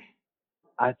 Grandmaster.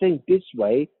 I think this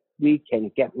way we can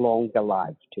get longer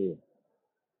life too,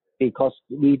 because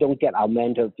we don't get our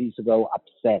mental, physical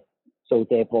upset. So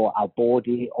therefore, our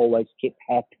body always keep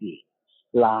happy,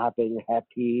 laughing,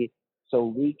 happy, so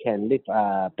we can live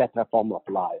a better form of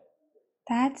life.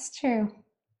 That's true.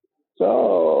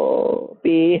 So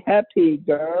be happy,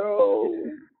 girl.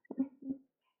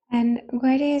 And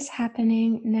what is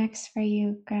happening next for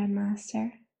you,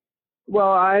 Grandmaster?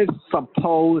 Well, I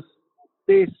suppose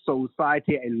this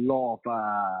society, a lot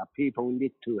of people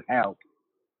need to help.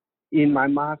 In my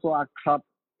martial art club,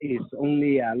 it's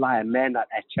only like a man that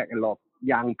attract a lot of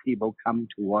young people come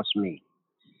towards me.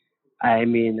 I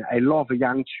mean, a lot of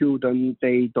young children,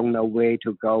 they don't know where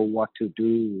to go, what to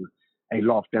do. A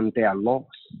lot of them, they are lost,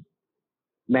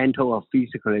 mental or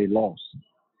physically lost.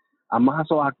 A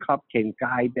martial art club can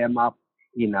guide them up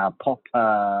in a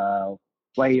proper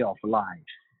way of life.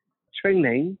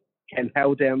 Training can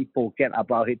help them forget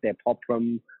about it, their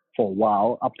problem for a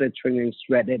while. After training,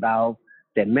 sweat it out.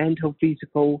 Their mental,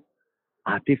 physical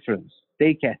are different.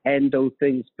 They can handle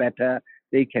things better.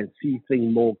 They can see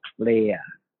things more clear.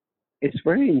 It's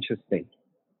very interesting.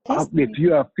 If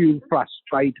you feel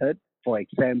frustrated, for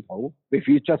example, if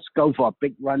you just go for a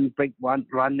big run,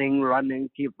 running,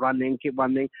 keep running,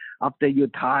 after you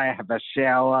tired, have a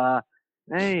shower,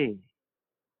 hey,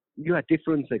 you are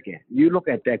different again. You look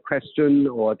at that question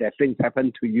or that things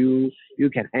happen to you, you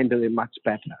can handle it much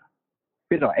better.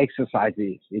 Bit of exercise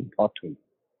is important.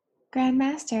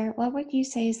 Grandmaster, what would you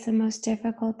say is the most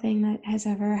difficult thing that has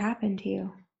ever happened to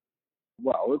you?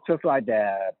 Well, it's just like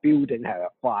the building had a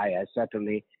fire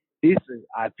suddenly.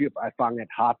 I found it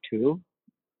hard too,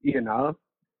 you know.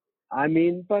 I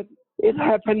mean, but it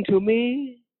happened to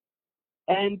me.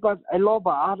 But a lot of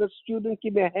other students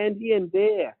give me a hand here and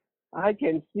there. I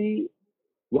can see,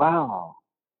 wow,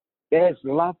 there's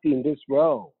love in this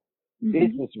world.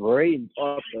 This is very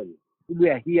important. We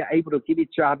are here able to give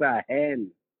each other a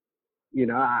hand. You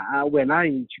know, when I'm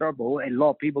in trouble, a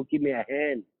lot of people give me a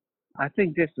hand. I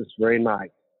think this is very nice.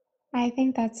 I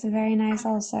think that's very nice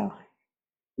also.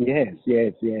 Yes.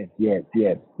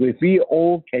 If we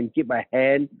all can give a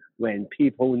hand when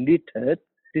people need it,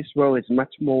 this world is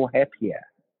much more happier.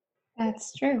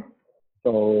 That's true.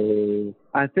 So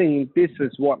I think this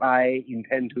is what I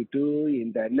intend to do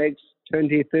in the next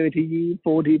 20, 30,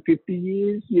 40, 50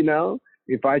 years, you know.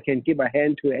 If I can give a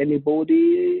hand to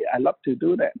anybody, I love to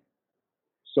do that.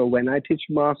 So when I teach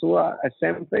martial art,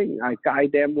 same thing. I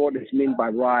guide them what is meant by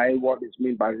right, what is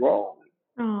meant by wrong.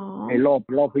 Aww. A lot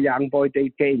of young boys, they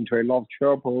get into a lot of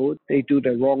trouble. They do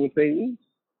the wrong things,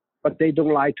 but they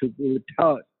don't like to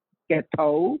get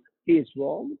told he is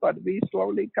wrong, but we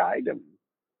slowly guide them.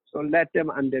 So let them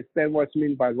understand what's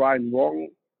meant by right and wrong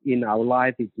in our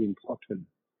life is important.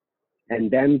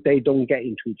 And then they don't get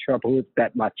into trouble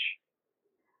that much.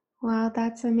 Wow,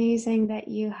 that's amazing that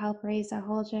you help raise a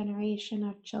whole generation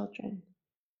of children.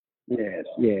 Yes.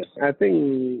 I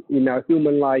think in our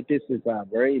human life, this is a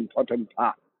very important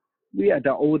part. We are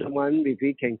the older one. If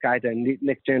we can guide the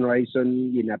next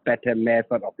generation in a better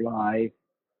method of life,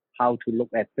 how to look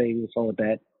at things, all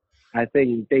that, I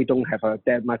think they don't have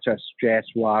that much of stress,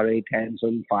 worry,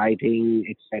 tension, fighting,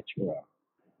 etc.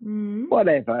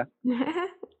 Whatever.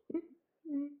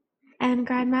 And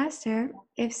Grandmaster,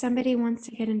 if somebody wants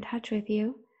to get in touch with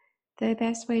you, the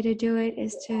best way to do it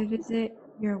is to visit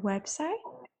your website?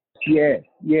 Yes.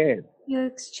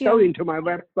 Felix Go Leong. into my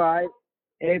website.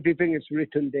 Everything is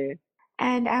written there.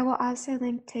 And I will also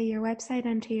link to your website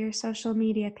and to your social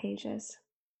media pages.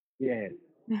 Yes.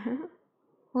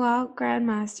 Well,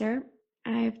 Grandmaster,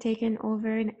 I have taken over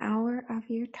an hour of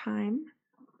your time.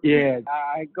 Yes.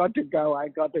 I got to go.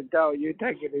 You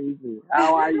take it easy.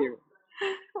 How are you?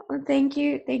 Well, thank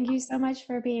you. Thank you so much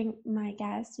for being my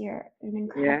guest. You're an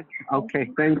incredible person.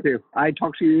 Okay. Thank you. I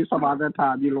talk to you some other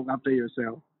time. You look after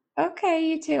yourself. Okay,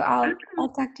 you too. I'll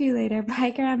talk to you later.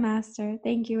 Bye, Grandmaster.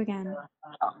 Thank you again.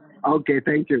 Okay,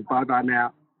 thank you. Bye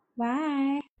now.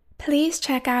 Bye. Please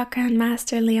check out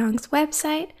Grandmaster Leong's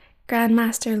website,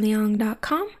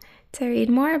 grandmasterleong.com, to read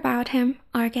more about him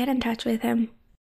or get in touch with him.